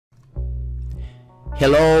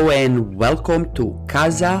Hello and welcome to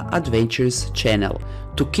Casa Adventures channel.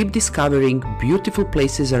 To keep discovering beautiful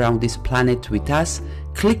places around this planet with us,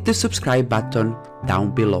 click the subscribe button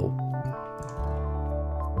down below.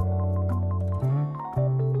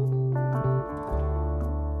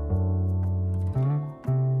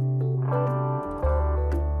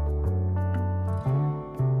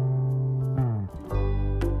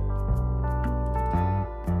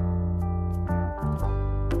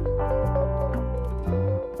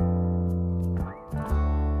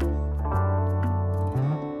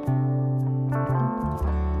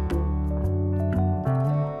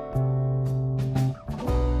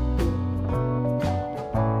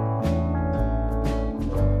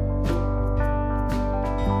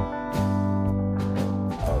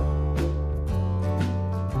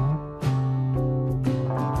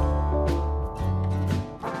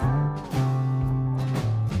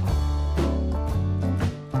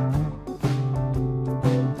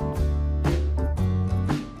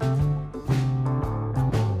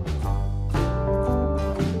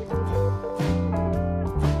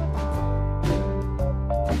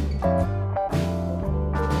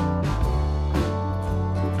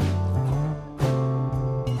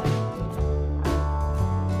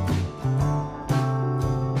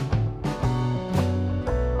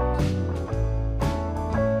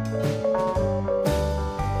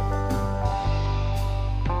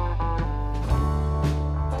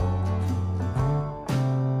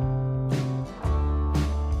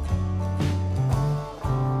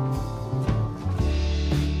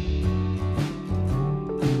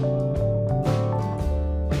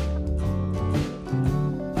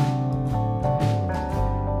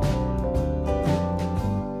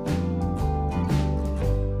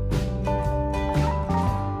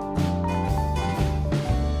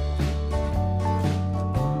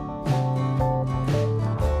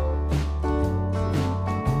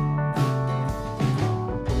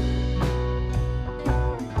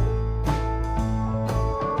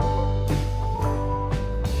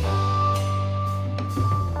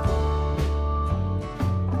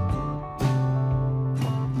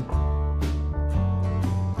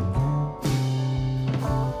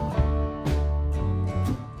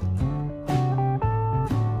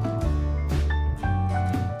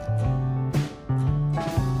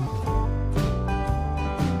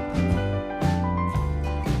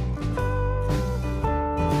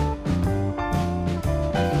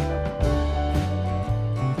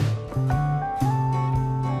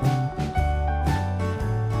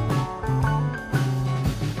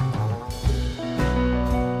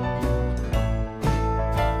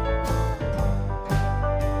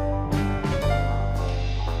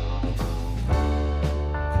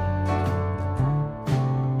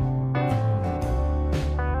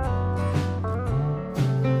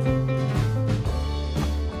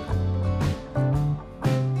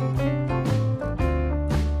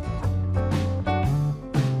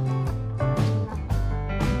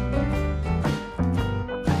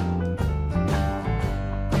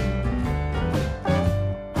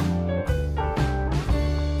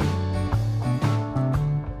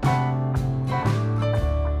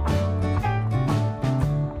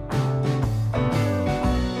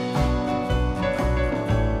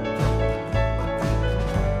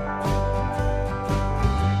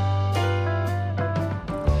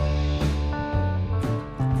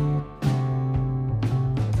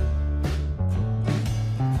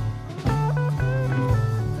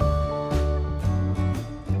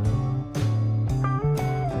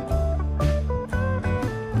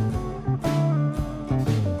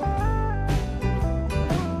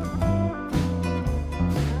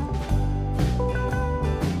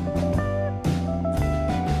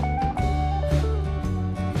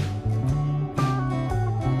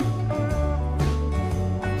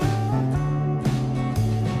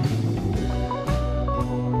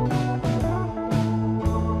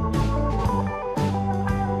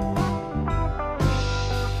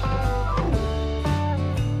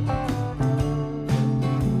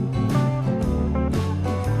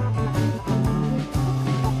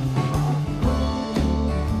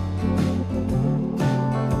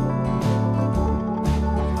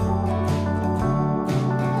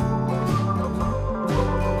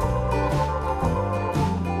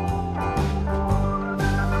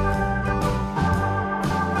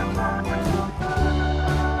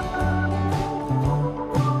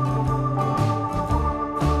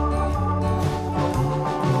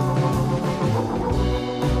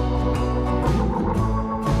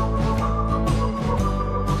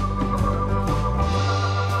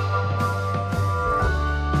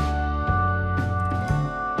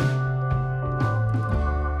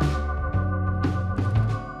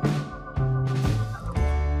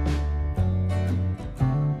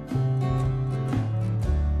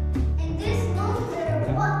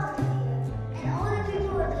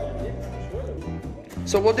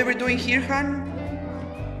 So what they were doing here, Han?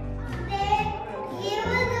 Here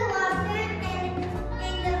was the water, and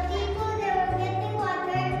the people, they were getting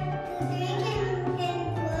water to drink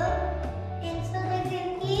and cook, and so they can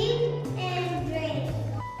eat and drink.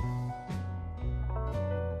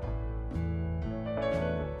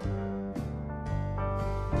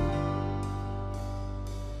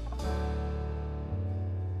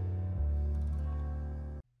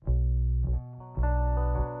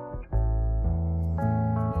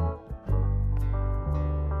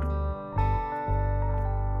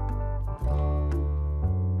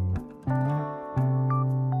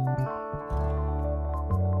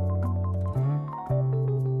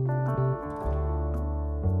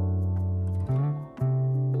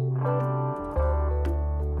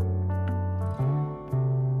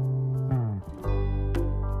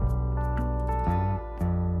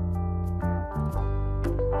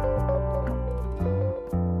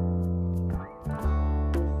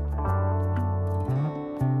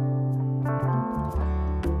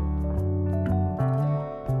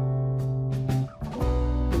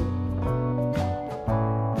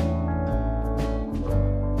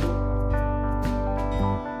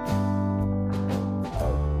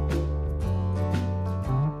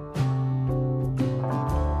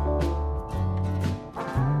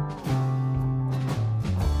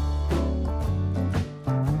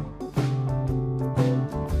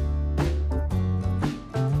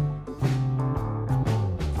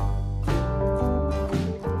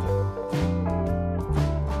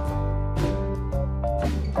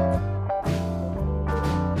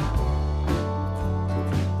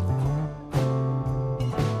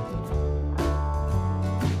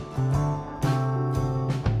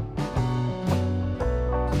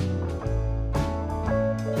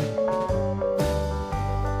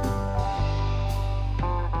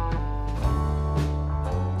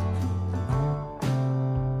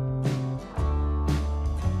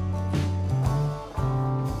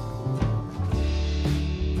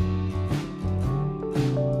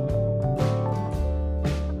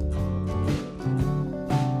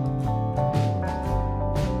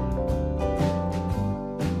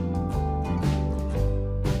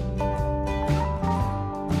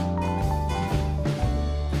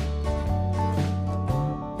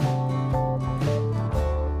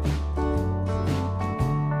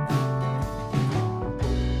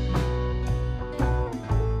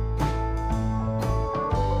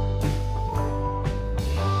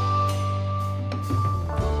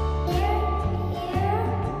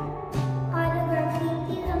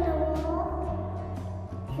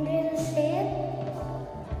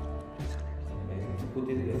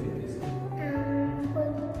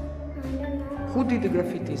 Who did the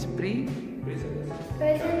graffitis? Prisoners.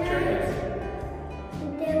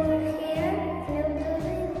 They were here, they were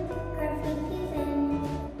doing graffitis, and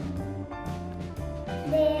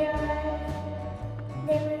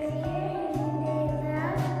they were here in the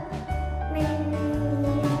last many years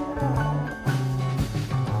ago.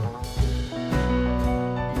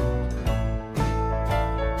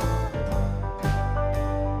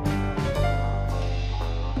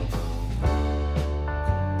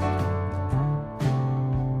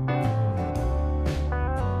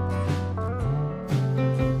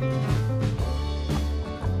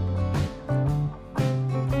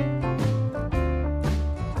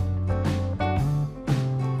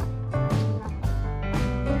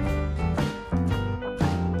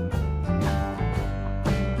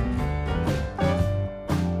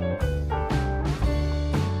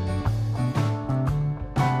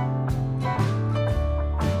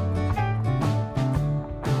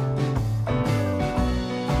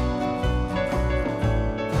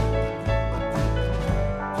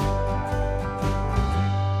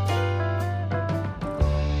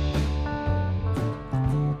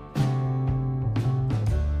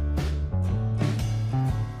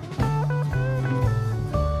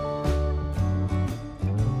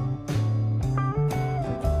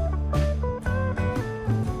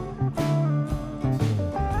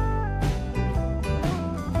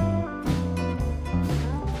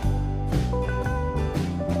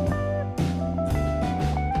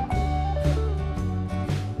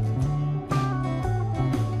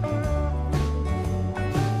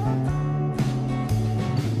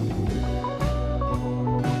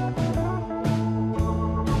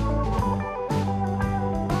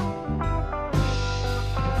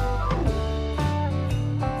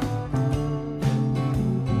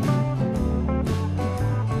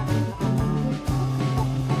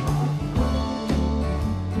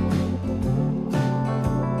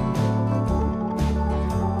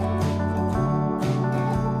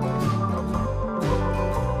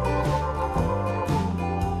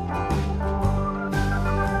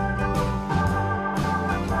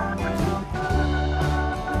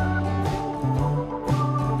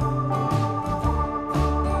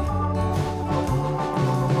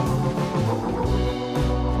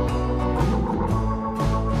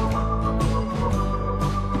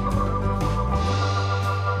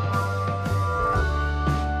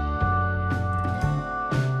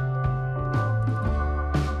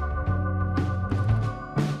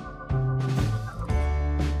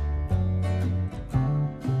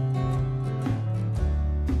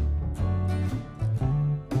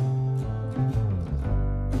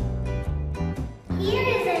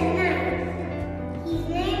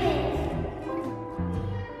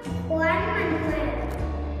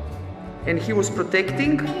 And he was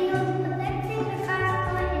protecting? And he was protecting the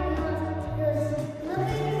castle, and he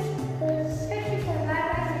was searching for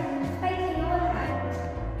barbers and fighting all the time.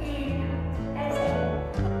 And that's it.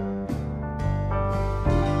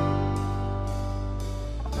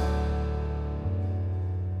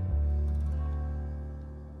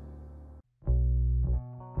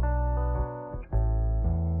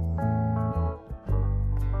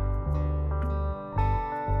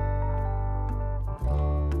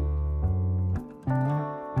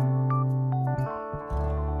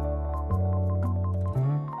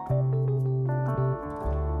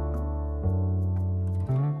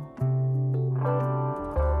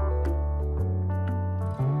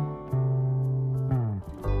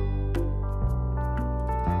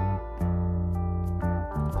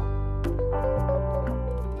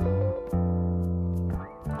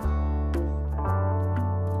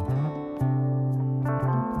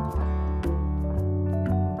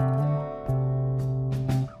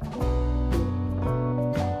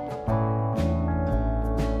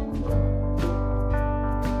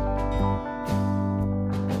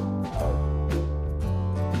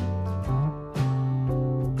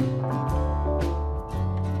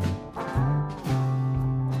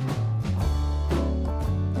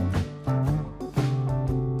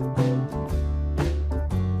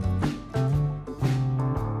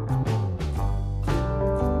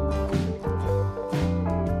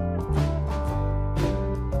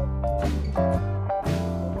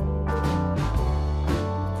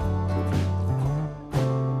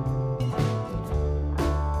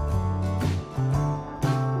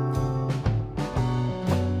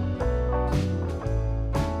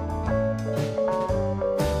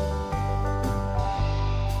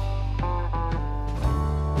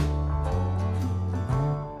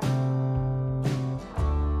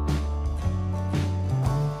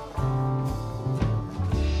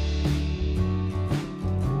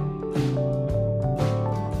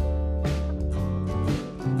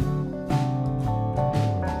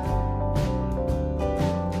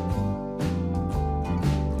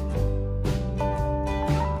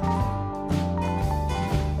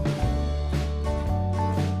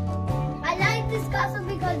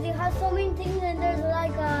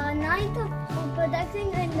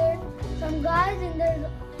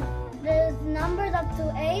 There's numbers up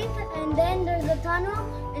to 8, and then there's a tunnel,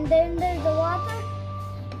 and then there's the water,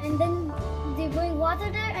 and then they bring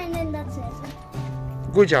water there, and then that's it.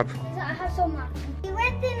 Good job. I have so much. We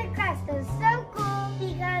went in the castle, so cool,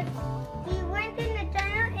 because we went in the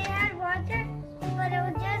tunnel, it had water, but it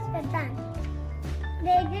was just a tunnel.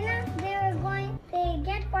 They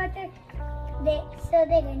get water, so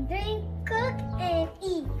they can drink, cook, and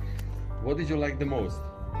eat. What did you like the most?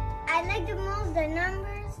 I like the most the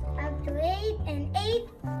numbers up to 8, and 8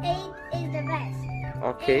 is the best.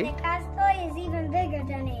 Okay. And the castle is even bigger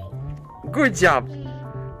than 8. Good job.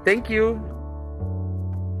 Thank you.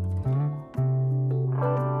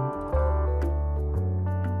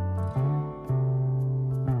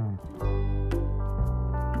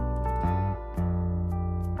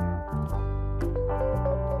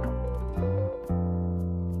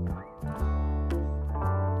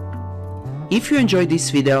 If you enjoyed this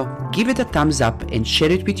video, give it a thumbs up and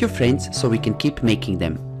share it with your friends so we can keep making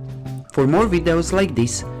them. For more videos like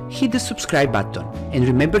this, hit the subscribe button and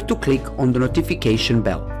remember to click on the notification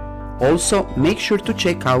bell. Also, make sure to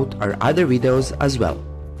check out our other videos as well.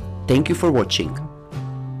 Thank you for watching.